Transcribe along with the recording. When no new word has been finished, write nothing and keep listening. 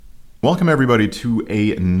Welcome, everybody, to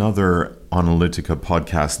another Analytica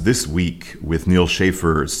podcast this week with Neal,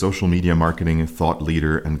 Schaffer, social media marketing thought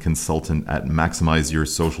leader and consultant at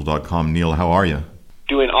MaximizeYourSocial.com. Neal, how are you?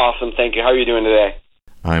 Doing awesome, thank you. How are you doing today?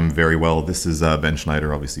 I'm very well. This is Ben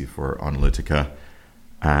Schneider, obviously, for Analytica.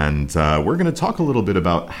 And we're going to talk a little bit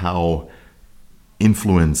about how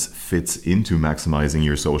influence fits into maximizing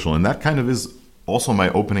your social. And that kind of is also my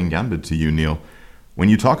opening gambit to you, Neal. When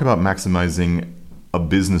you talk about maximizing a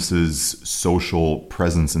business's social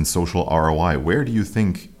presence and social ROI, where do you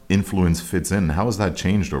think influence fits in? How has that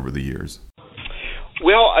changed over the years?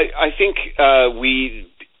 Well, I think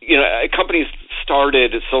companies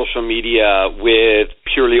started social media with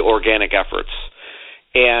purely organic efforts.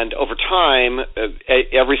 And over time,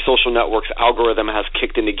 every social network's algorithm has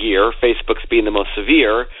kicked into gear, Facebook's being the most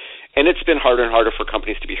severe, and it's been harder and harder for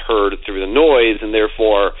companies to be heard through the noise, and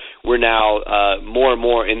therefore we're now more and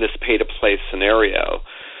more in this pay-to-play scenario.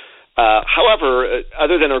 However,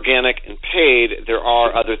 other than organic and paid, there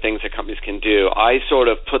are other things that companies can do. I sort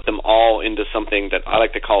of put them all into something that I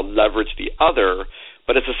like to call leverage the other,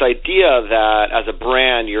 but it's this idea that as a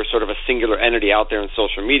brand, you're sort of a singular entity out there in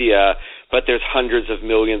social media, but there's hundreds of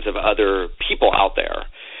millions of other people out there.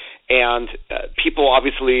 And people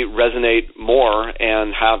obviously resonate more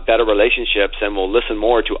and have better relationships and will listen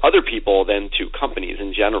more to other people than to companies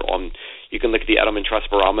in general. And you can look at the Edelman Trust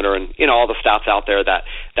Barometer and all the stats out there that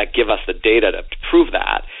give us the data to prove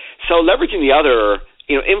that. So leveraging the other,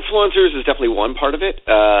 influencers is definitely one part of it.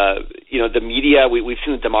 The media, we've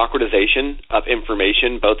seen the democratization of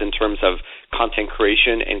information, both in terms of content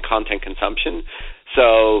creation and content consumption.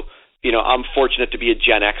 So, I'm fortunate to be a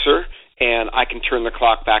Gen Xer, and I can turn the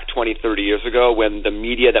clock back 20, 30 years ago when the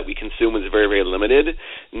media that we consume was very, very limited.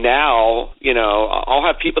 Now, I'll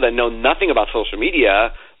have people that know nothing about social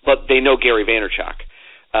media, but they know Gary Vaynerchuk.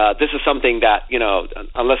 This is something that,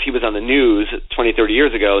 unless he was on the news 20, 30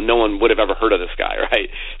 years ago, no one would have ever heard of this guy, right?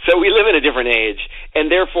 So we live in a different age,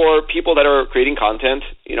 and therefore people that are creating content,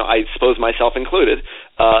 I suppose myself included,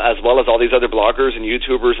 as well as all these other bloggers and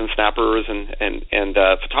YouTubers and snappers and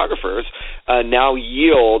photographers, now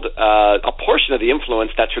yield a portion of the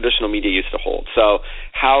influence that traditional media used to hold. So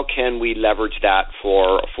how can we leverage that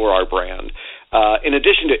for our brand? In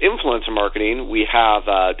addition to influencer marketing, we have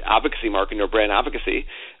advocacy marketing or brand advocacy.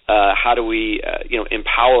 How do we,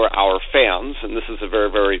 empower our fans? And this is a very,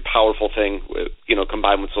 very powerful thing,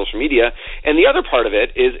 combined with social media. And the other part of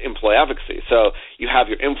it is employee advocacy. So you have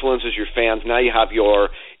your influencers, your fans. Now you have your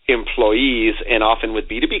employees, and often with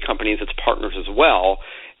B2B companies, it's partners as well.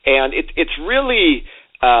 And it's really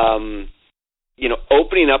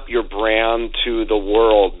opening up your brand to the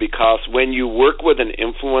world, because when you work with an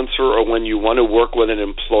influencer or when you want to work with an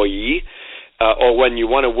employee or when you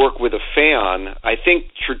want to work with a fan, I think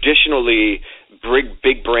traditionally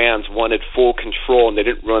big brands wanted full control and they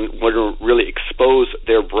didn't want to really expose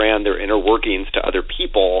their brand, their inner workings to other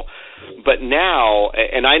people. But now,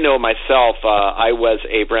 and I know myself, I was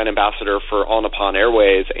a brand ambassador for All Nippon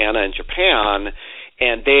Airways, ANA in Japan,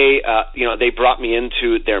 and they brought me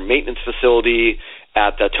into their maintenance facility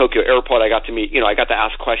at the Tokyo airport. I got to meet, I got to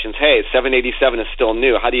ask questions. Hey, 787 is still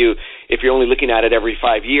new. How do you, if you're only looking at it every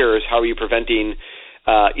 5 years, how are you preventing,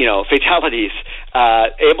 fatalities?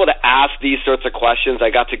 Able to ask these sorts of questions. I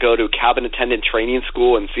got to go to cabin attendant training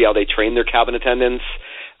school and see how they train their cabin attendants.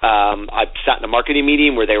 I sat in a marketing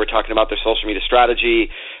meeting where they were talking about their social media strategy.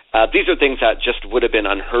 These are things that just would have been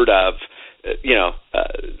unheard of,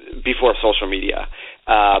 before social media.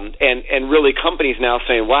 And really companies now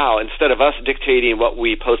saying, wow, instead of us dictating what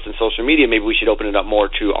we post in social media, maybe we should open it up more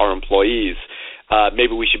to our employees.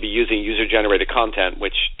 Maybe we should be using user-generated content,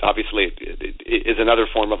 which obviously is another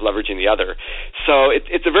form of leveraging the other. So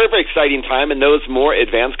it's a very, very exciting time, and those more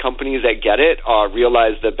advanced companies that get it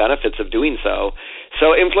realize the benefits of doing so.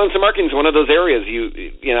 So influencer marketing is one of those areas.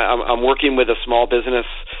 I'm working with a small business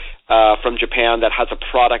from Japan that has a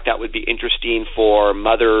product that would be interesting for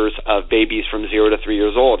mothers of babies from 0 to 3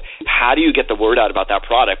 years old. How do you get the word out about that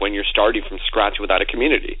product when you're starting from scratch without a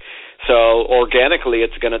community? So organically,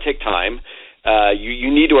 it's going to take time.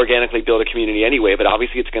 You need to organically build a community anyway, but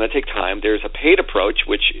obviously it's going to take time. There's a paid approach,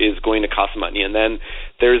 which is going to cost money. And then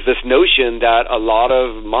there's this notion that a lot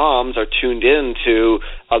of moms are tuned in to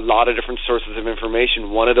a lot of different sources of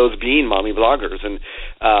information, one of those being mommy bloggers. And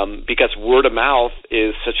because word of mouth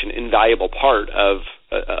is such an invaluable part of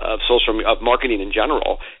marketing in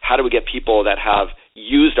general, how do we get people that have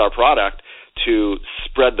used our product to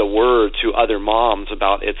spread the word to other moms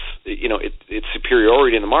about its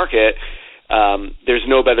superiority in the market? There's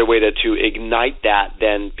no better way to ignite that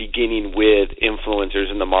than beginning with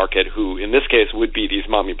influencers in the market, who in this case would be these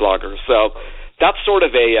mommy bloggers. So that's sort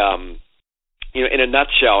of in a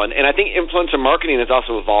nutshell. And I think influencer marketing has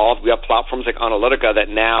also evolved. We have platforms like Analytica that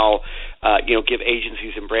now, give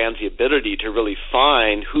agencies and brands the ability to really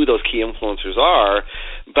find who those key influencers are.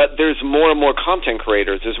 But there's more and more content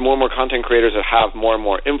creators. There's more and more content creators that have more and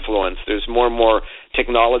more influence. There's more and more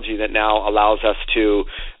technology that now allows us to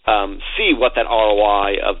see what that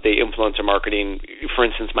ROI of the influencer marketing, for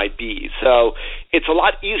instance, might be. So it's a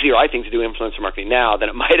lot easier, I think, to do influencer marketing now than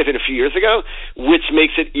it might have been a few years ago, which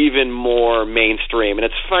makes it even more mainstream. And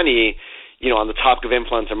it's funny, on the topic of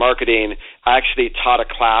influencer marketing, I actually taught a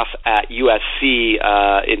class at USC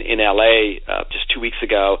in LA just 2 weeks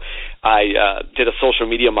ago. I did a social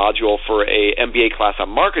media module for a MBA class on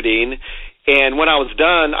marketing. And when I was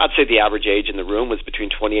done, I'd say the average age in the room was between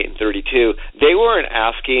 28 and 32. They weren't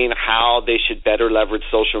asking how they should better leverage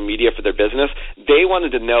social media for their business. They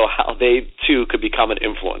wanted to know how they, too, could become an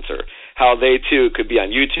influencer, how they, too, could be on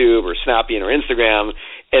YouTube or Snapchat or Instagram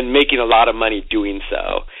and making a lot of money doing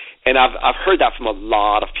so. And I've heard that from a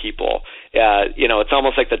lot of people. It's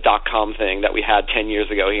almost like the .com thing that we had 10 years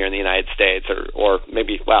ago here in the United States, or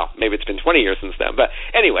maybe it's been 20 years since then. But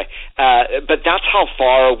anyway, but that's how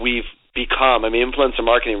far we've become. I mean, influencer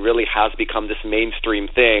marketing really has become this mainstream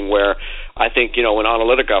thing where I think, when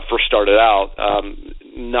Analytica first started out,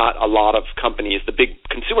 not a lot of companies, the big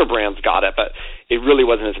consumer brands got it, but it really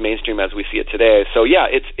wasn't as mainstream as we see it today. So yeah,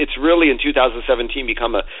 it's really in 2017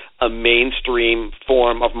 become a mainstream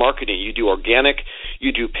form of marketing. You do organic,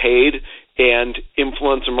 you do paid, and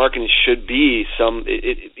influencer marketing should be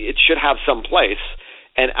it should have some place.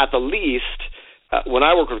 And at the least, when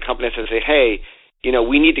I work with companies and say, hey,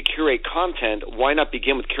 we need to curate content, why not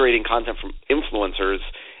begin with curating content from influencers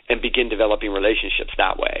and begin developing relationships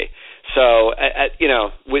that way? So,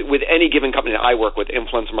 with any given company that I work with,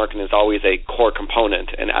 influencer marketing is always a core component,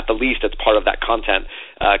 and at the least it's part of that content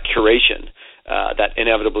curation that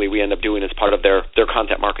inevitably we end up doing as part of their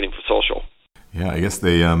content marketing for social. Yeah, I guess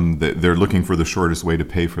they're looking for the shortest way to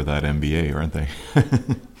pay for that MBA, aren't they?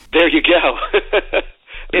 There you go.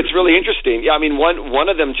 It's really interesting. Yeah, I mean, one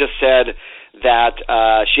of them just said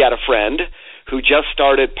that she had a friend who just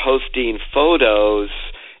started posting photos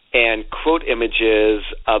and quote images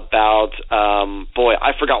about,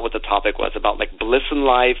 I forgot what the topic was, about like bliss in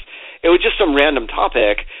life. It was just some random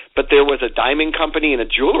topic, but there was a diamond company and a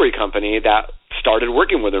jewelry company that started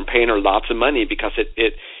working with her and paying her lots of money because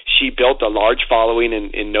she built a large following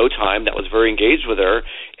in no time that was very engaged with her,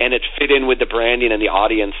 and it fit in with the branding and the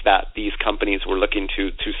audience that these companies were looking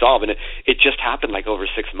to solve. And it just happened like over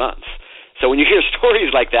 6 months. So when you hear stories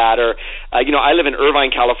like that, or, I live in Irvine,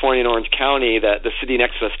 California, in Orange County, the city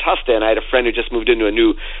next to us, Tustin. I had a friend who just moved into a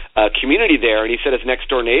new community there, and he said his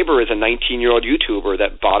next-door neighbor is a 19-year-old YouTuber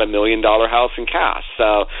that bought $1 million house in cash.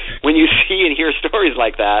 So when you see and hear stories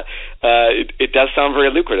like that, it does sound very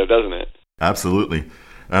lucrative, doesn't it? Absolutely.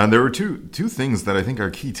 There were two things that I think are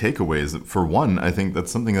key takeaways. For one, I think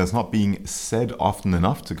that's something that's not being said often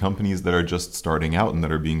enough to companies that are just starting out and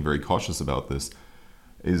that are being very cautious about this,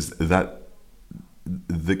 is that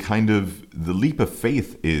the leap of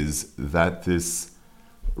faith is that this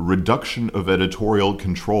reduction of editorial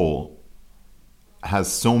control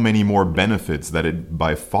has so many more benefits that it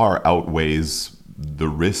by far outweighs the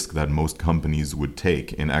risk that most companies would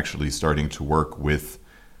take in actually starting to work with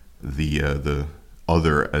the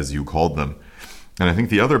other, as you called them. And I think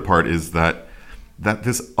the other part is that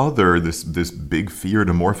this other, this big feared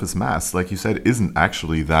amorphous mass, like you said, isn't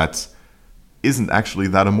actually that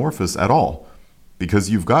amorphous at all.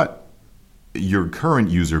 Because you've got your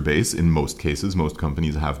current user base, in most cases, most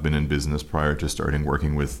companies have been in business prior to starting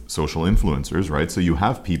working with social influencers, right? So you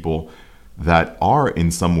have people that are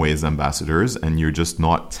in some ways ambassadors, and you're just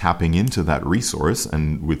not tapping into that resource.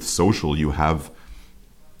 And with social, you have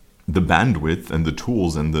the bandwidth and the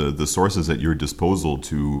tools and the sources at your disposal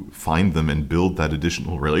to find them and build that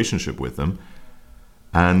additional relationship with them.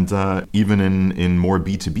 And even in more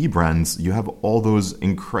B2B brands, you have all those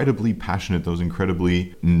incredibly passionate, those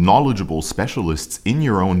incredibly knowledgeable specialists in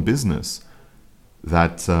your own business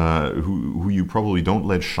that who you probably don't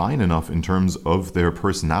let shine enough in terms of their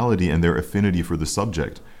personality and their affinity for the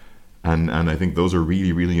subject. And I think those are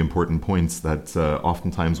really, really important points that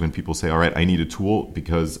oftentimes when people say, all right, I need a tool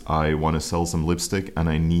because I want to sell some lipstick and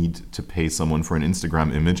I need to pay someone for an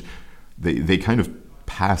Instagram image, they kind of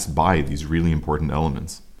pass by these really important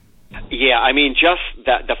elements. Yeah, I mean, just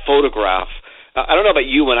the photograph. I don't know about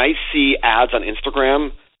you, when I see ads on Instagram,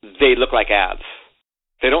 they look like ads.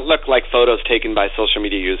 They don't look like photos taken by social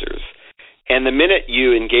media users. And the minute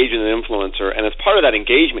you engage with an influencer, and as part of that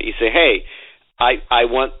engagement, you say, hey, I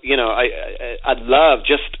want, I'd love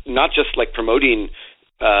not just like promoting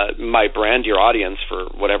might brand your audience for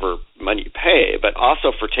whatever money you pay, but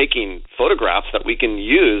also for taking photographs that we can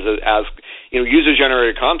use as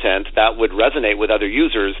user-generated content that would resonate with other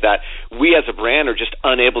users that we as a brand are just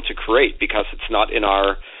unable to create because it's not in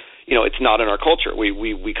our it's not in our culture.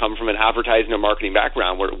 We come from an advertising or marketing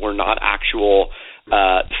background. We're not actual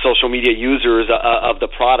social media users of the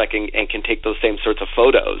product and can take those same sorts of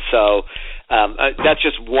photos. So that's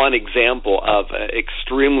just one example of an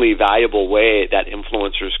extremely valuable way that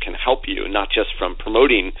influencers can help you, not just from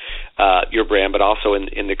promoting your brand, but also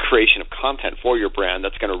in the creation of content for your brand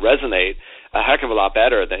that's going to resonate a heck of a lot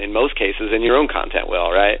better than in most cases in your own content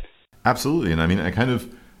will, right? Absolutely. And I mean,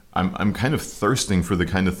 I'm kind of thirsting for the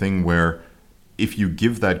kind of thing where if you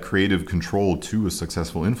give that creative control to a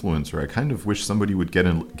successful influencer, I kind of wish somebody would get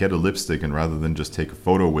a lipstick and rather than just take a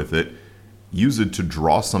photo with it, use it to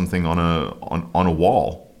draw something on a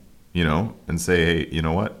wall, and say, hey, you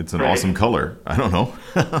know what? It's an awesome color. I don't know.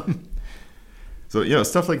 So,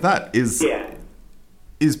 stuff like that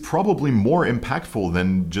is probably more impactful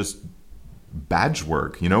than just badge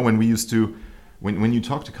work. When we used to, when you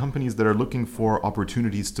talk to companies that are looking for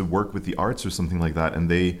opportunities to work with the arts or something like that, and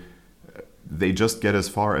they just get as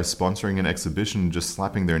far as sponsoring an exhibition, just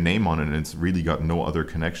slapping their name on it, and it's really got no other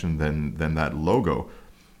connection than that logo.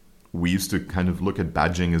 We used to kind of look at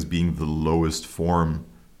badging as being the lowest form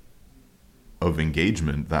of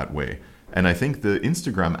engagement that way. And I think the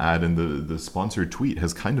Instagram ad and the sponsored tweet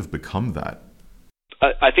has kind of become that.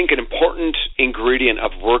 I think an important ingredient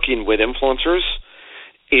of working with influencers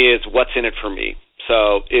is what's in it for me.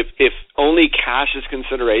 So if only cash is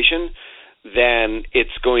consideration, then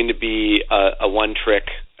it's going to be a one-trick,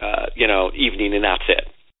 evening, and that's it.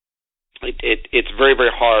 It's very,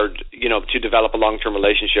 very hard, to develop a long-term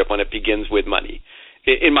relationship when it begins with money,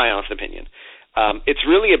 in my honest opinion. It's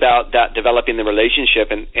really about that developing the relationship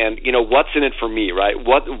and what's in it for me, right?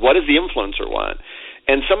 What does the influencer want?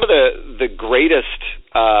 And some of the greatest,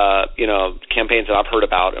 campaigns that I've heard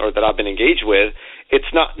about or that I've been engaged with,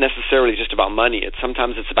 it's not necessarily just about money.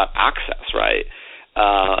 Sometimes it's about access, right?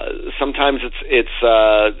 Sometimes it's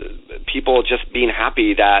people just being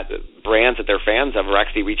happy that brands that they're fans of are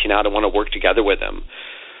actually reaching out and want to work together with them.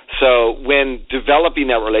 So when developing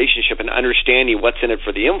that relationship and understanding what's in it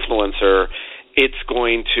for the influencer, it's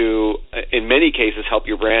going to, in many cases, help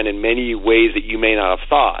your brand in many ways that you may not have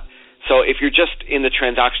thought. So if you're just in the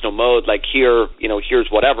transactional mode, like here's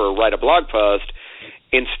whatever, write a blog post,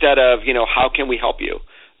 instead of, how can we help you?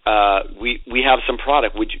 We have some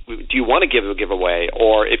product. Do you want to give a giveaway?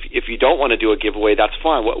 Or if you don't want to do a giveaway, that's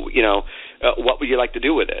fine. What would you like to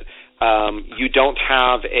do with it? You don't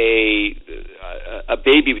have a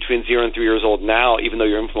baby between 0 and 3 years old now, even though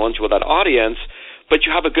you're influential with that audience, but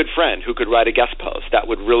you have a good friend who could write a guest post that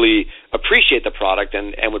would really appreciate the product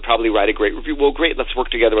and would probably write a great review. Well, great, let's work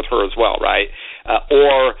together with her as well, right?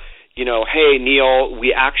 Or hey, Neal,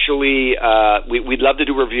 we actually we'd love to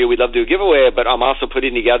do a review, we'd love to do a giveaway, but I'm also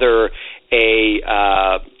putting together a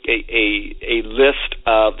list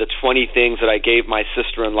of the 20 things that I gave my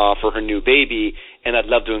sister-in-law for her new baby, and I'd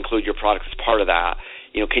love to include your product as part of that.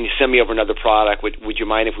 Can you send me over another product? Would you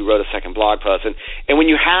mind if we wrote a second blog post? And when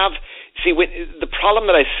you have, the problem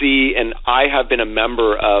that I see, and I have been a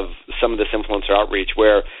member of some of this influencer outreach,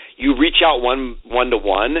 where you reach out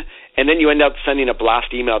one-to-one, and then you end up sending a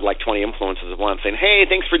blast email to like 20 influencers at once saying, hey,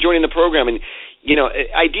 thanks for joining the program. And,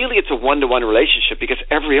 ideally it's a one-to-one relationship because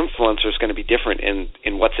every influencer is going to be different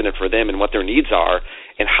in what's in it for them and what their needs are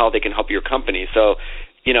and how they can help your company. So,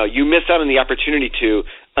 you miss out on the opportunity to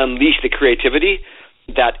unleash the creativity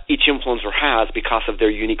that each influencer has because of their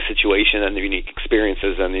unique situation and their unique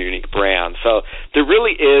experiences and their unique brand. So there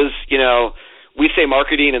really is, we say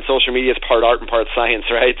marketing and social media is part art and part science,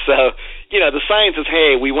 right? So, the science is,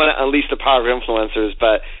 hey, we want to unleash the power of influencers,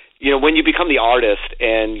 but, when you become the artist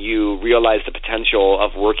and you realize the potential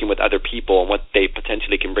of working with other people and what they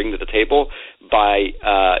potentially can bring to the table by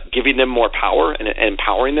giving them more power and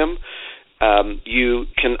empowering them, you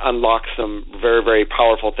can unlock some very, very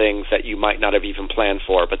powerful things that you might not have even planned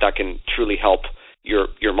for, but that can truly help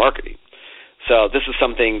your marketing. So this is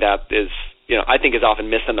something that is, I think is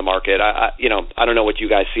often missed in the market. I don't know what you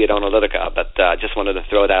guys see at Analytica, but just wanted to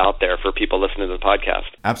throw that out there for people listening to the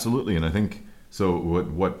podcast. Absolutely, and I think so.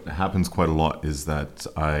 What happens quite a lot is that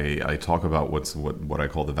I talk about what I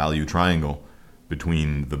call the value triangle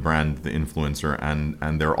between the brand, the influencer,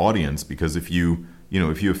 and their audience, because if you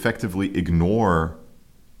effectively ignore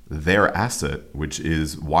their asset, which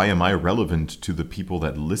is why am I relevant to the people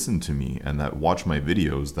that listen to me and that watch my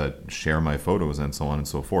videos, that share my photos, and so on and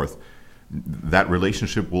so forth, that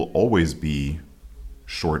relationship will always be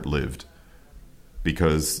short-lived.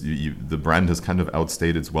 because the brand has kind of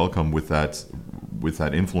outstayed its welcome with that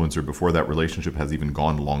influencer before that relationship has even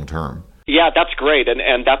gone long term. Yeah, that's great,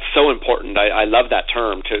 and that's so important. I love that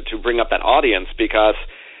term, to bring up that audience, because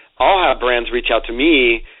I'll have brands reach out to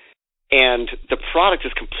me, and the product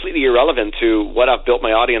is completely irrelevant to what I've built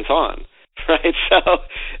my audience on, right? So,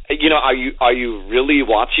 are you really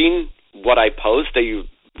watching what I post? Are you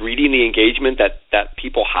reading the engagement that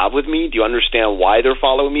people have with me? Do you understand why they're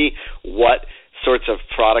following me? What sorts of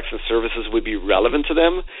products and services would be relevant to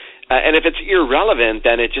them? And if it's irrelevant,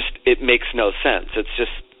 then it makes no sense. It's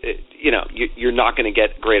just, you're not going to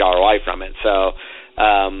get great ROI from it. So,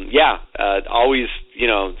 always,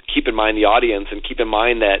 keep in mind the audience, and keep in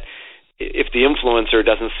mind that if the influencer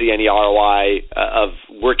doesn't see any ROI of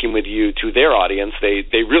working with you to their audience,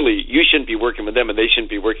 you shouldn't be working with them, and they shouldn't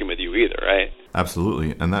be working with you either, right?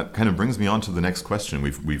 Absolutely. And that kind of brings me on to the next question.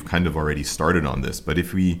 We've kind of already started on this, but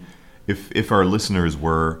if our listeners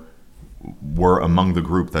were among the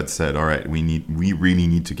group that said, all right, we really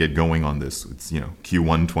need to get going on this. It's,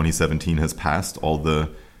 Q1 2017 has passed, all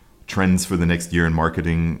the trends for the next year in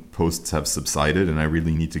marketing posts have subsided, and I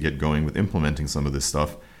really need to get going with implementing some of this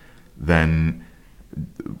stuff. Then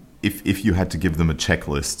if you had to give them a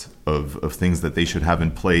checklist of things that they should have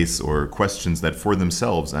in place, or questions that for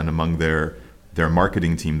themselves and among their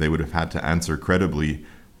marketing team they would have had to answer credibly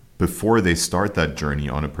before they start that journey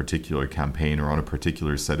on a particular campaign or on a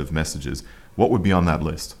particular set of messages, what would be on that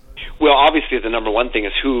list? Well, obviously the number one thing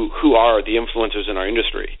is who are the influencers in our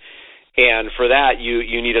industry. And for that,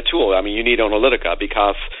 you need a tool. I mean, you need Analytica,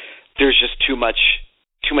 because there's just too much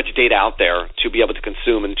data out there to be able to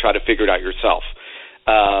consume and try to figure it out yourself,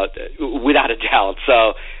 without a doubt.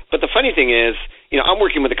 So, but the funny thing is, I'm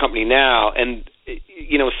working with a company now, and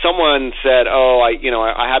someone said,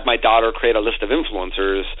 I had my daughter create a list of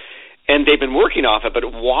influencers, and they've been working off it, but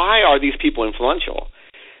why are these people influential?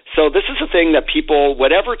 So this is the thing that people,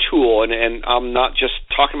 whatever tool, and I'm not just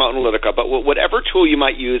talking about Analytica, but whatever tool you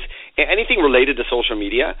might use, anything related to social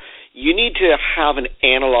media, you need to have an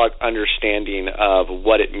analog understanding of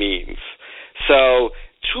what it means. So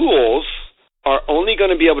tools are only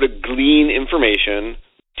going to be able to glean information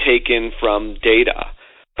taken from data,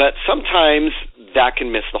 but sometimes that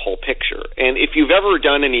can miss the whole picture. And if you've ever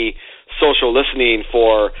done any social listening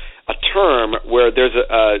for a term where there's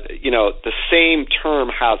the same term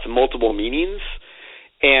has multiple meanings,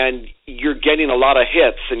 and you're getting a lot of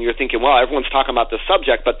hits, and you're thinking, well, everyone's talking about this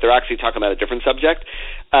subject, but they're actually talking about a different subject.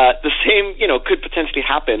 The same, could potentially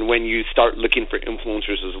happen when you start looking for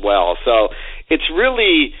influencers as well. So it's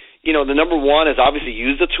really, the number one is obviously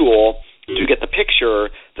use the tool to get the picture.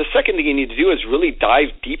 The second thing you need to do is really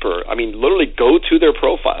dive deeper. I mean, literally go to their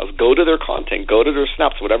profiles, go to their content, go to their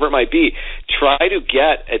snaps, whatever it might be. Try to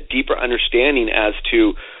get a deeper understanding as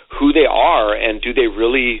to who they are, and do they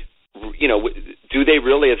really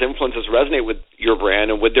as influencers resonate with your brand,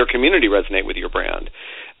 and would their community resonate with your brand?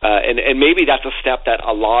 And maybe that's a step that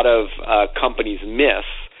a lot of companies miss,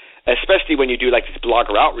 especially when you do like these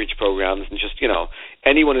blogger outreach programs, and just,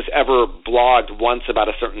 anyone who's ever blogged once about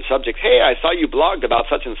a certain subject, hey, I saw you blogged about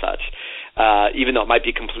such and such, even though it might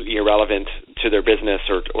be completely irrelevant to their business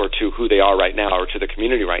or to who they are right now or to the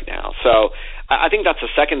community right now. So I think that's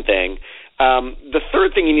the second thing. The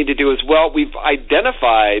third thing you need to do is, we've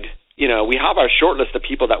identified, we have our short list of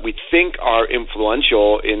people that we think are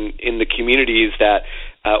influential in the communities that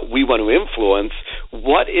we want to influence.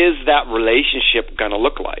 What is that relationship going to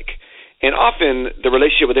look like? And often the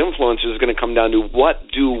relationship with influencers is going to come down to, what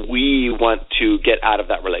do we want to get out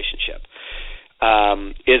of that relationship?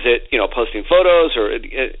 Is it, posting photos, or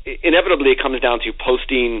inevitably it comes down to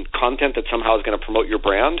posting content that somehow is going to promote your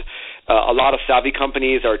brand? A lot of savvy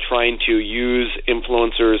companies are trying to use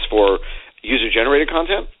influencers for user-generated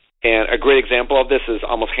content. And a great example of this is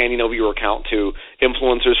almost handing over your account to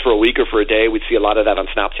influencers for a week or for a day. We see a lot of that on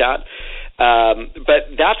Snapchat.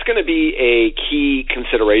 But that's going to be a key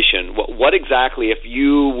consideration. What exactly, if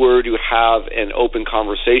you were to have an open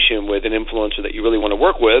conversation with an influencer that you really want to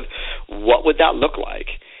work with, what would that look like?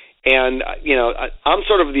 And, I'm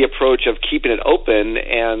sort of the approach of keeping it open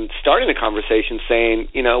and starting the conversation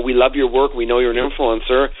saying, we love your work. We know you're an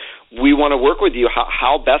influencer. We want to work with you.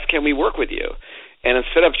 How best can we work with you? And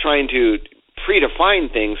instead of trying to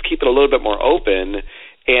predefine things, keep it a little bit more open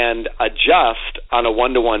and adjust on a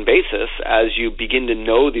one-to-one basis as you begin to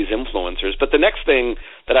know these influencers. But the next thing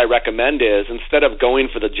that I recommend is, instead of going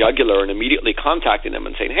for the jugular and immediately contacting them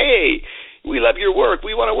and saying, hey, we love your work,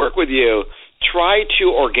 we want to work with you, try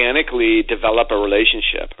to organically develop a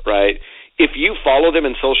relationship, right? If you follow them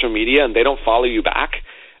in social media and they don't follow you back,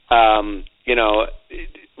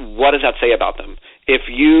 what does that say about them? If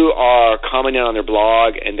you are commenting on their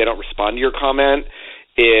blog and they don't respond to your comment,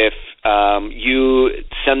 if you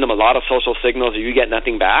send them a lot of social signals or you get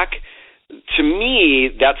nothing back, to me,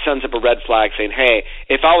 that sends up a red flag saying, hey,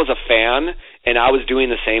 if I was a fan and I was doing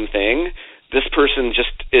the same thing, this person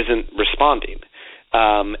just isn't responding.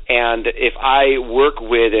 And if I work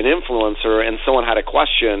with an influencer and someone had a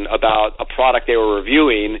question about a product they were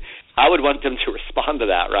reviewing, I would want them to respond to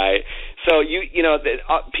that, right? So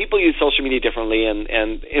people use social media differently,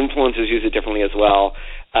 and influencers use it differently as well.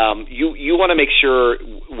 You want to make sure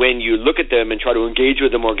when you look at them and try to engage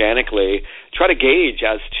with them organically, try to gauge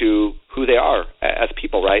as to who they are as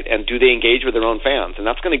people, right? And do they engage with their own fans? And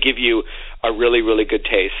that's going to give you a really, really good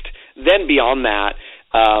taste. Then beyond that,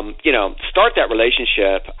 start that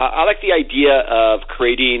relationship. I like the idea of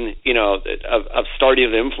creating, of starting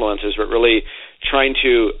with influencers, but really trying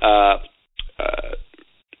to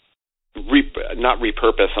not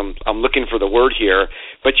repurpose. I'm looking for the word here,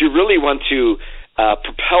 but you really want to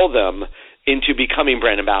propel them into becoming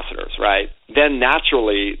brand ambassadors, right? Then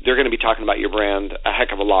naturally they're going to be talking about your brand a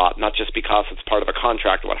heck of a lot, not just because it's part of a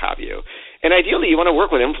contract or what have you. And ideally, you want to work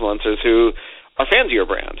with influencers who are fans of your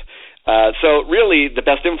brand. So really, the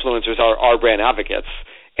best influencers are brand advocates.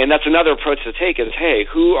 And that's another approach to take is, hey,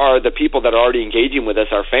 who are the people that are already engaging with us,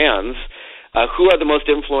 our fans? Who are the most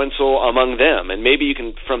influential among them? And maybe you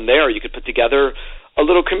can, from there, you could put together a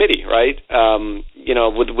little committee, right?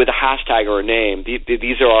 With a hashtag or a name.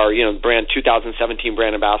 These are our, brand 2017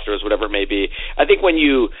 brand ambassadors, whatever it may be. I think when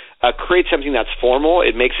you create something that's formal,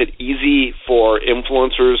 it makes it easy for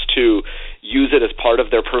influencers to use it as part of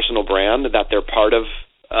their personal brand, that they're part of,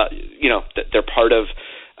 they're part of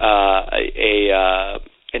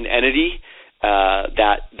an entity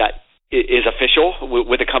that is official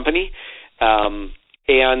with a company.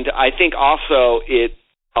 And I think also it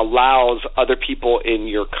allows other people in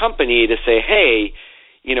your company to say, hey,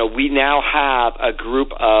 we now have a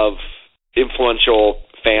group of influential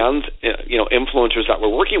fans, influencers that we're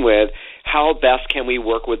working with. How best can we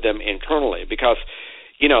work with them internally? Because,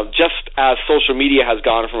 just as social media has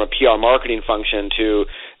gone from a PR marketing function to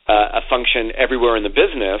a function everywhere in the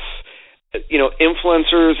business,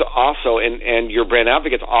 influencers also and your brand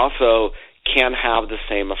advocates also can have the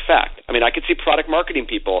same effect. I mean, I could see product marketing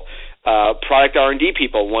people, product R&D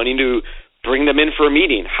people wanting to bring them in for a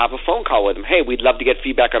meeting, have a phone call with them. Hey, we'd love to get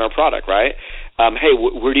feedback on our product, right? Hey,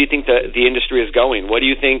 where do you think the industry is going? What do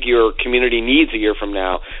you think your community needs a year from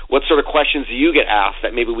now? What sort of questions do you get asked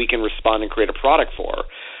that maybe we can respond and create a product for?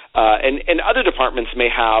 And other departments may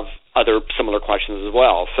have other similar questions as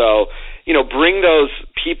well. So, bring those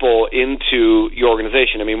people into your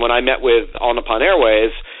organization. I mean, when I met with On Upon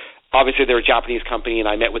Airways, obviously they're a Japanese company, and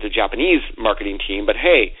I met with the Japanese marketing team. But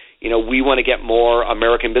hey, we want to get more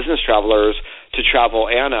American business travelers to travel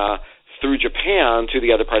ANA through Japan to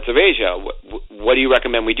the other parts of Asia. What do you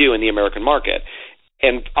recommend we do in the American market?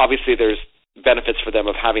 And obviously there's benefits for them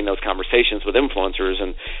of having those conversations with influencers.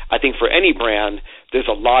 And I think for any brand, there's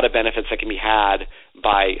a lot of benefits that can be had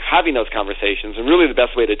by having those conversations. And really the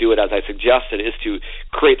best way to do it, as I suggested, is to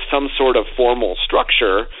create some sort of formal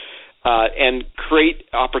structure and create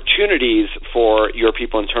opportunities for your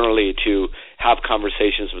people internally to have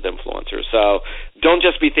conversations with influencers. So don't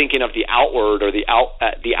just be thinking of the outward or the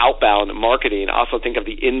outbound marketing. Also think of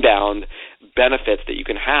the inbound benefits that you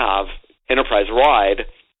can have enterprise-wide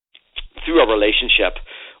through a relationship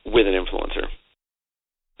with an influencer.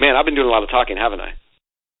 Man, I've been doing a lot of talking, haven't I?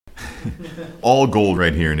 All gold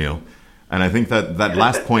right here, Neal. And I think that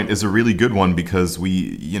last point is a really good one, because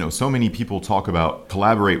so many people talk about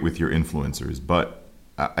collaborate with your influencers, but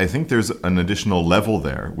I think there's an additional level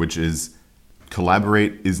there, which is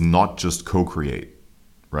collaborate is not just co-create,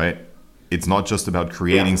 right? It's not just about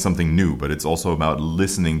creating something new, but it's also about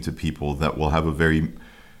listening to people that will have a very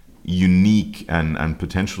unique and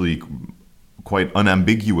potentially quite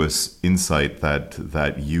unambiguous insight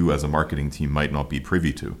that you as a marketing team might not be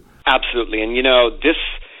privy to. Absolutely. And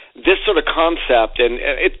this sort of concept, and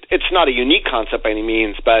it's not a unique concept by any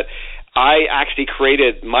means, but I actually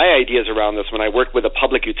created my ideas around this when I worked with a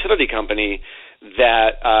public utility company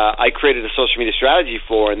that I created a social media strategy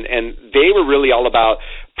for, and they were really all about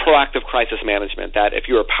proactive crisis management, that if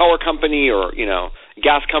you're a power company or,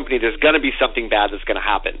 gas company, there's going to be something bad that's going to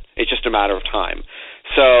happen. It's just a matter of time.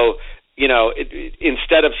 So,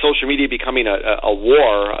 instead of social media becoming a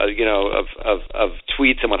war, of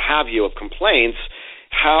tweets and what have you, of complaints,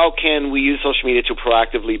 how can we use social media to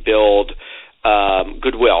proactively build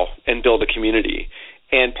goodwill and build a community?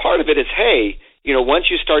 And part of it is, hey, once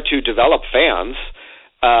you start to develop fans,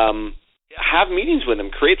 have meetings with them,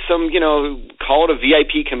 create some, call it a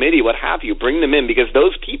VIP committee, what have you. Bring them in, because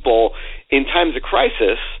those people in times of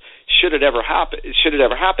crisis, should it ever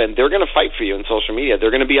happen, they're going to fight for you in social media. They're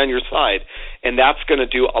going to be on your side, and that's going to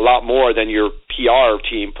do a lot more than your PR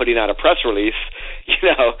team putting out a press release,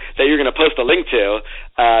 that you're going to post a link to.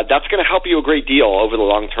 That's going to help you a great deal over the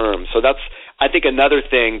long term. So that's, I think, another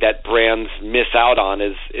thing that brands miss out on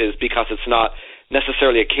is because it's not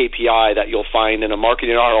necessarily a KPI that you'll find in a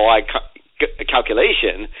marketing ROI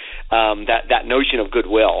calculation, that notion of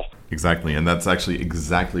goodwill. Exactly, and that's actually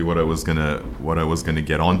exactly what I was gonna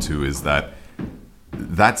get onto, is that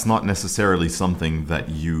that's not necessarily something that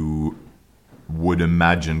you would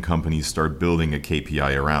imagine companies start building a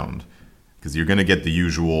KPI around, because you're gonna get the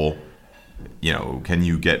usual, can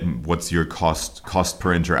you get, what's your cost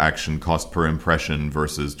per interaction, cost per impression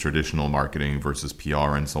versus traditional marketing versus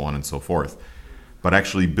PR, and so on and so forth. But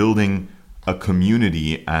actually building a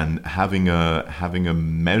community and having a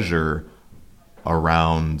measure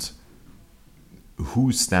around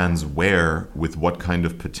who stands where with what kind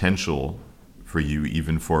of potential for you,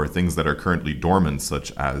 even for things that are currently dormant,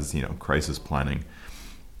 such as crisis planning,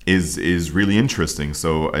 is really interesting.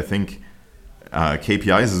 So I think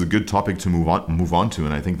KPIs is a good topic to move on to,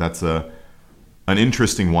 and I think that's an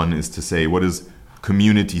interesting one, is to say, what is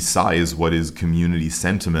community size, what is community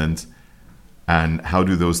sentiment, and how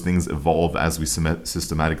do those things evolve as we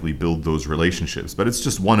systematically build those relationships. But it's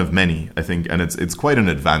just one of many, I think, and it's quite an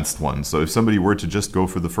advanced one. So if somebody were to just go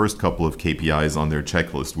for the first couple of KPIs on their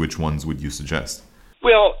checklist, which ones would you suggest?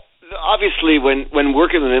 Well, obviously, when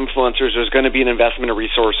working with influencers, there's going to be an investment of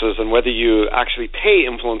resources, and whether you actually pay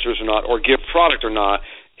influencers or not, or give product or not,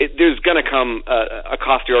 there's going to come a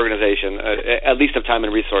cost to your organization, at least of time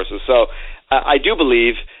and resources. So I do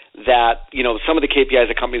believe that some of the KPIs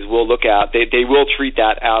that companies will look at, they will treat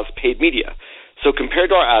that as paid media. So compared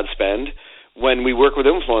to our ad spend, when we work with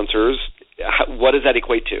influencers, what does that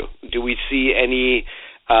equate to? Do we see any,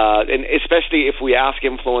 and especially if we ask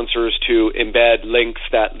influencers to embed links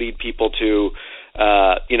that lead people to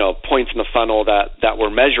points in the funnel that we're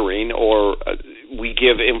measuring, or we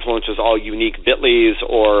give influencers all unique bit.lys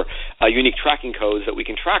or unique tracking codes that we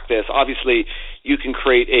can track this. Obviously, you can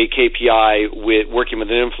create a KPI with working with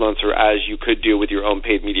an influencer as you could do with your own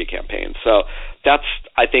paid media campaign. So that's,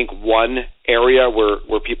 I think, one area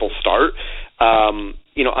where people start.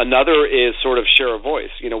 Another is sort of share of voice.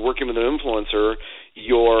 Working with an influencer,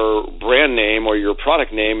 your brand name or your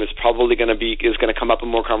product name is probably going to come up in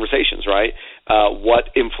more conversations, right? What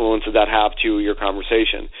influence did that have to your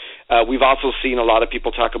conversation? We've also seen a lot of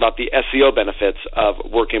people talk about the SEO benefits of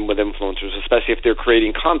working with influencers, especially if they're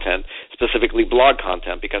creating content, specifically blog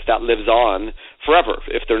content, because that lives on forever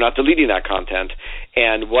if they're not deleting that content.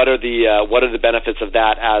 And what are the benefits of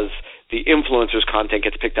that as the influencer's content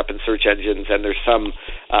gets picked up in search engines and there's some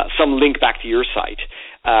link back to your site?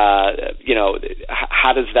 How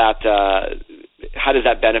does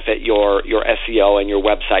that benefit your SEO and your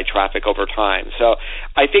website traffic over time? So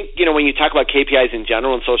I think, when you talk about KPIs in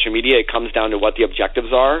general in social media, it comes down to what the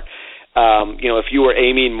objectives are. If you were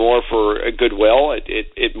aiming more for a goodwill,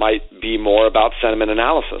 it might be more about sentiment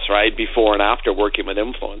analysis, right, before and after working with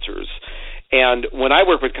influencers. And when I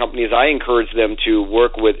work with companies, I encourage them to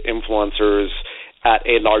work with influencers at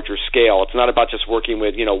a larger scale. It's not about just working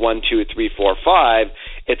with, 1, 2, 3, 4, 5.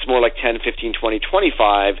 It's more like 10, 15, 20,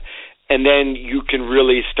 25. And then you can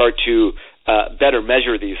really start to better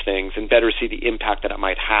measure these things and better see the impact that it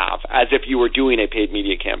might have, as if you were doing a paid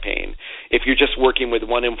media campaign. If you're just working with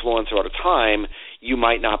one influencer at a time, you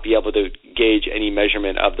might not be able to gauge any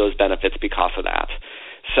measurement of those benefits because of that.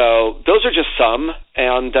 So those are just some,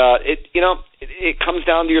 and it comes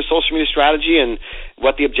down to your social media strategy and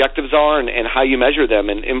what the objectives are and how you measure them.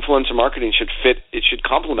 And influencer marketing should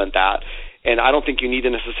complement that. And I don't think you need to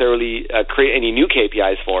necessarily create any new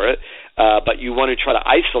KPIs for it, but you want to try to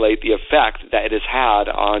isolate the effect that it has had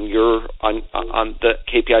on the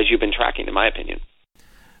KPIs you've been tracking, in my opinion.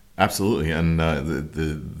 Absolutely, and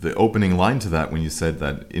the opening line to that, when you said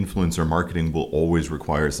that influencer marketing will always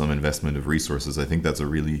require some investment of resources, I think that's a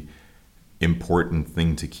really important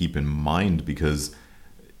thing to keep in mind, because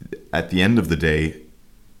at the end of the day,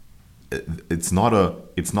 it's not a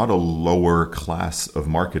lower class of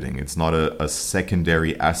marketing. It's not a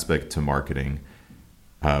secondary aspect to marketing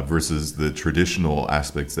versus the traditional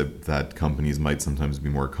aspects that companies might sometimes be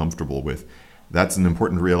more comfortable with. That's an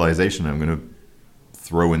important realization. I'm going to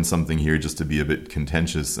throw in something here just to be a bit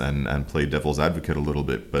contentious and play devil's advocate a little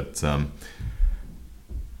bit, but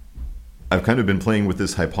I've kind of been playing with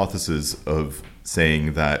this hypothesis of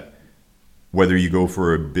saying that whether you go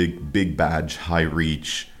for a big badge, high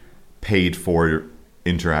reach, paid for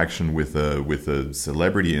interaction with a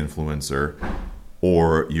celebrity influencer,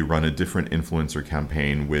 or you run a different influencer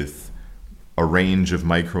campaign with a range of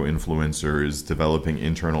micro-influencers developing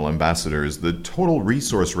internal ambassadors, the total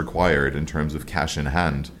resource required in terms of cash in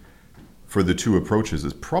hand for the two approaches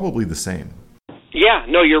is probably the same. Yeah,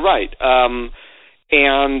 no, you're right.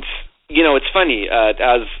 And, it's funny,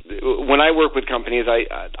 as when I work with companies,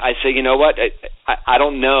 I say, you know what, I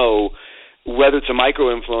don't know whether it's a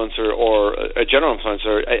micro-influencer or a general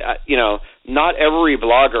influencer. Not every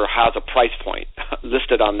blogger has a price point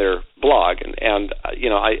listed on their blog. And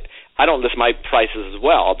I don't list my prices as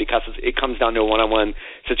well, because it comes down to a one-on-one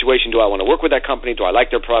situation. Do I want to work with that company? Do I like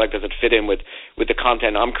their product? Does it fit in with the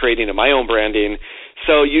content I'm creating and my own branding?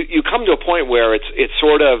 So you come to a point where it's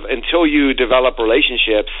sort of, until you develop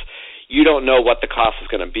relationships, you don't know what the cost is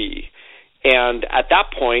going to be. And at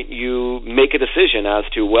that point, you make a decision as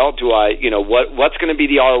to, well, do I, what's going to be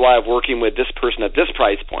the ROI of working with this person at this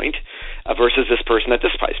price point versus this person at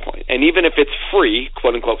this price point? And even if it's free,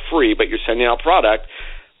 quote unquote free, but you're sending out product,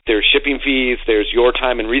 there's shipping fees, there's your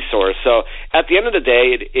time and resource. So at the end of the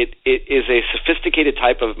day, it is a sophisticated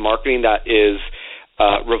type of marketing that is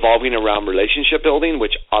revolving around relationship building,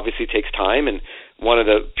 which obviously takes time. And one of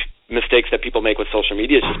the mistakes that people make with social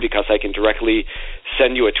media is just because I can directly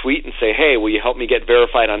send you a tweet and say, hey, will you help me get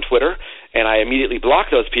verified on Twitter? And I immediately block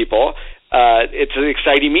those people. It's an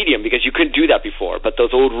exciting medium because you couldn't do that before. But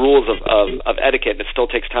those old rules of etiquette, and it still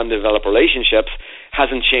takes time to develop relationships,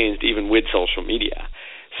 hasn't changed even with social media.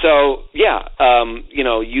 So, yeah,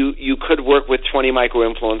 you could work with 20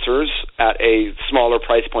 micro-influencers at a smaller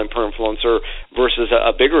price point per influencer versus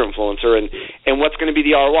a bigger influencer, and what's going to be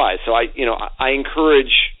the ROI? So I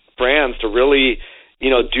encourage brands to really,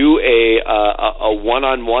 do a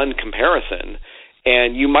one-on-one comparison,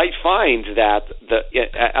 and you might find that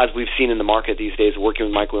as we've seen in the market these days, working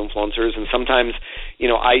with micro-influencers, and sometimes,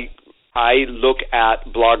 I look at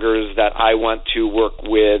bloggers that I want to work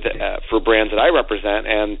with for brands that I represent,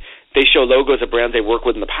 and they show logos of brands they worked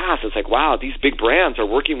with in the past. It's like, wow, these big brands are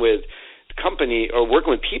working with company or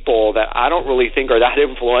working with people that I don't really think are that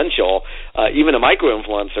influential, even a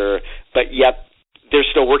micro-influencer, but yet they're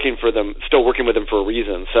still working with them for a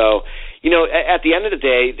reason. So, at the end of the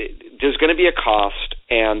day, there's going to be a cost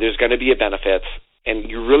and there's going to be a benefit. And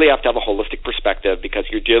you really have to have a holistic perspective because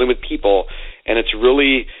you're dealing with people, and it's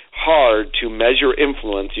really hard to measure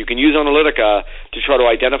influence. You can use Analytica to try to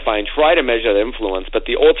identify and try to measure the influence, but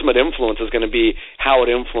the ultimate influence is going to be how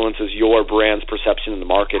it influences your brand's perception in the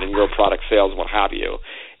market and your product sales and what have you.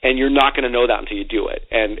 And you're not going to know that until you do it.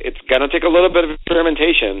 And it's going to take a little bit of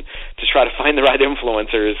experimentation to try to find the right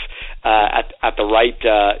influencers at the right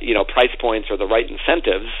price points or the right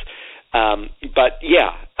incentives. But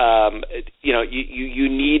yeah, you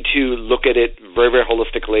need to look at it very, very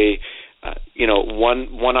holistically,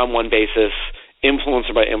 one-on-one basis,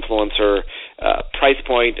 influencer by influencer, price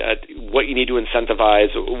point, what you need to incentivize,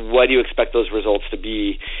 what do you expect those results to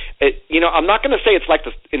be. I'm not going to say it's like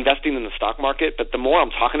investing in the stock market, but the more I'm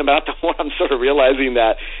talking about, the more I'm sort of realizing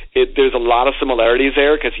that there's a lot of similarities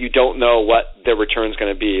there because you don't know what their return's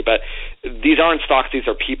going to be. But these aren't stocks, these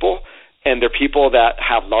are people. And they're people that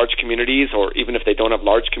have large communities, or even if they don't have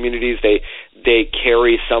large communities, they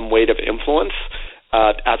carry some weight of influence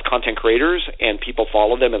as content creators, and people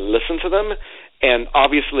follow them and listen to them. And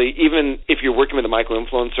obviously, even if you're working with a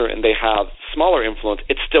micro-influencer and they have smaller influence,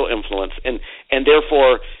 it's still influence. And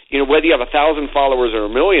therefore, whether you have 1,000 followers or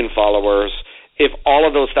 1 million followers, if all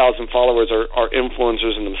of those 1,000 followers are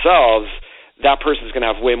influencers in themselves, that person is going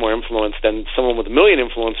to have way more influence than someone with 1 million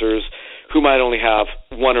influencers who might only have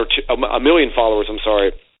 1 or 2, 1 million followers,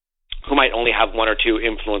 who might only have 1 or 2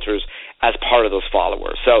 influencers as part of those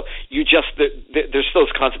followers. So there's still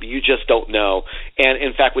this concept you just don't know. And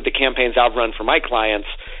in fact, with the campaigns I've run for my clients,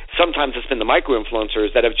 sometimes it's been the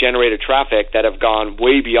micro-influencers that have generated traffic that have gone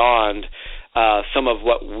way beyond some of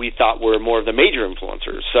what we thought were more of the major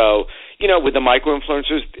influencers. So, with the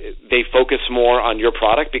micro-influencers, they focus more on your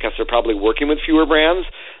product because they're probably working with fewer brands.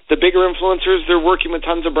 The bigger influencers, they're working with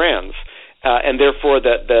tons of brands. And therefore,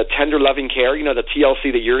 the tender, loving care, the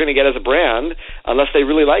TLC that you're going to get as a brand, unless they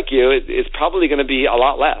really like you, is probably going to be a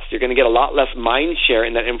lot less. You're going to get a lot less mind share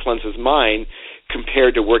in that influencer's mind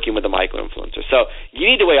compared to working with a micro-influencer. So you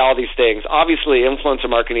need to weigh all these things. Obviously, influencer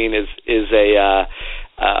marketing is a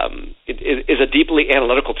deeply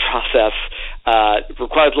analytical process. It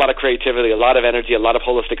requires a lot of creativity, a lot of energy, a lot of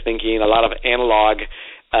holistic thinking, a lot of analog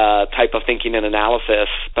type of thinking and analysis.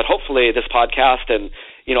 But hopefully, this podcast and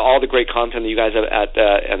all the great content that you guys have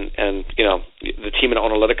and the team at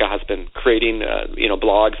Analytica has been creating,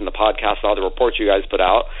 blogs and the podcast and all the reports you guys put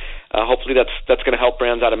out. hopefully that's going to help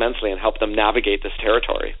brands out immensely and help them navigate this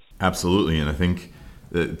territory. Absolutely, and I think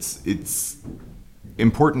it's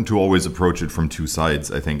important to always approach it from two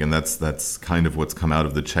sides, I think, and that's kind of what's come out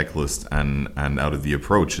of the checklist and out of the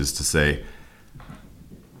approach, is to say,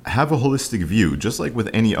 have a holistic view, just like with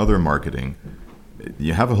any other marketing.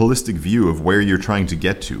 You have a holistic view of where you're trying to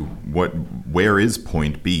get to, where is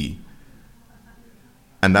point B.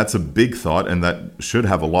 And that's a big thought, and that should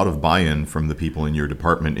have a lot of buy-in from the people in your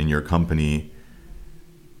department, in your company.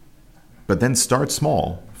 But then start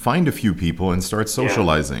small. Find a few people and start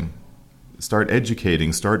socializing. Yeah. Start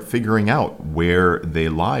educating, start figuring out where they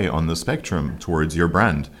lie on the spectrum towards your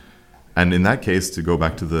brand. And in that case, to go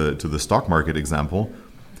back to the stock market example,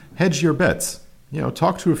 hedge your bets.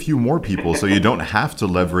 Talk to a few more people so you don't have to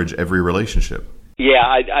leverage every relationship. Yeah,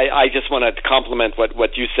 I just want to compliment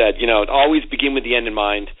what you said. Always begin with the end in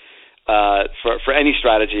mind for any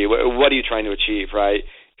strategy. What are you trying to achieve, right?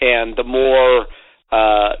 And the more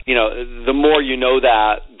the more you know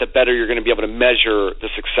that, the better you're going to be able to measure the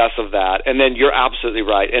success of that. And then you're absolutely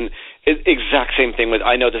right. And exact same thing with,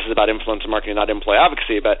 I know this is about influencer marketing, not employee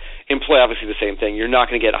advocacy, but employee advocacy is the same thing. You're not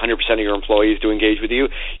going to get 100% of your employees to engage with you.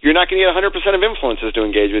 You're not going to get 100% of influencers to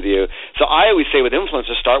engage with you. So I always say with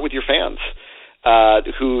influencers, start with your fans.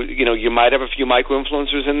 Who, you might have a few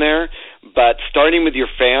micro-influencers in there, but starting with your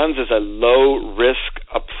fans is a low-risk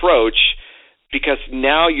approach, because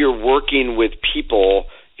now you're working with people.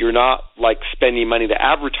 You're not like spending money to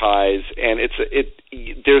advertise, and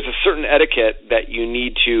there's a certain etiquette that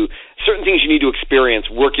certain things you need to experience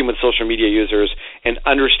working with social media users and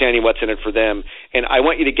understanding what's in it for them. And I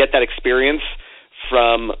want you to get that experience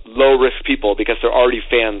from low-risk people, because they're already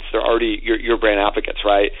fans, they're already your brand advocates,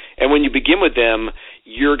 right? And when you begin with them,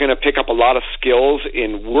 you're going to pick up a lot of skills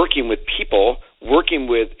in working with people, working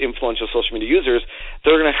with influential social media users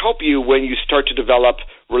that are going to help you when you start to develop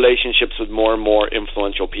relationships with more and more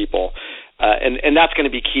influential people. And that's going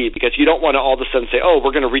to be key, because you don't want to all of a sudden say, oh,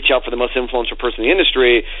 we're going to reach out for the most influential person in the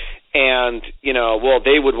industry, and,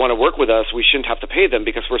 they would want to work with us. We shouldn't have to pay them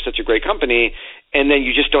because we're such a great company. And then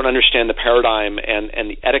you just don't understand the paradigm and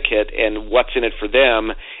the etiquette and what's in it for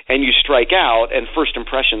them. And you strike out, and first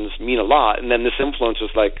impressions mean a lot. And then this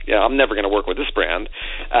influencer's like, yeah, I'm never going to work with this brand.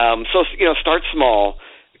 So start small,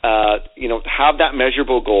 have that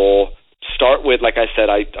measurable goal. Start with, like I said,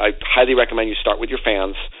 I highly recommend you start with your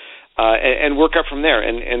fans. And work up from there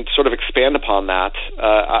and sort of expand upon that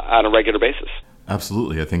on a regular basis.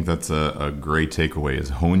 Absolutely. I think that's a great takeaway, is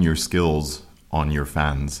hone your skills on your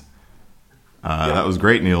fans. That was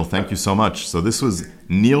great, Neal. Thank you so much. So this was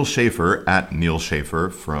Neal Schaffer, at Neal Schaffer,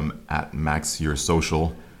 from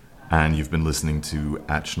 @MaxYourSocial. And you've been listening to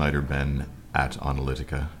 @SchneiderBen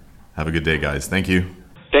 @Analytica. Have a good day, guys. Thank you.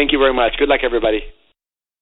 Thank you very much. Good luck, everybody.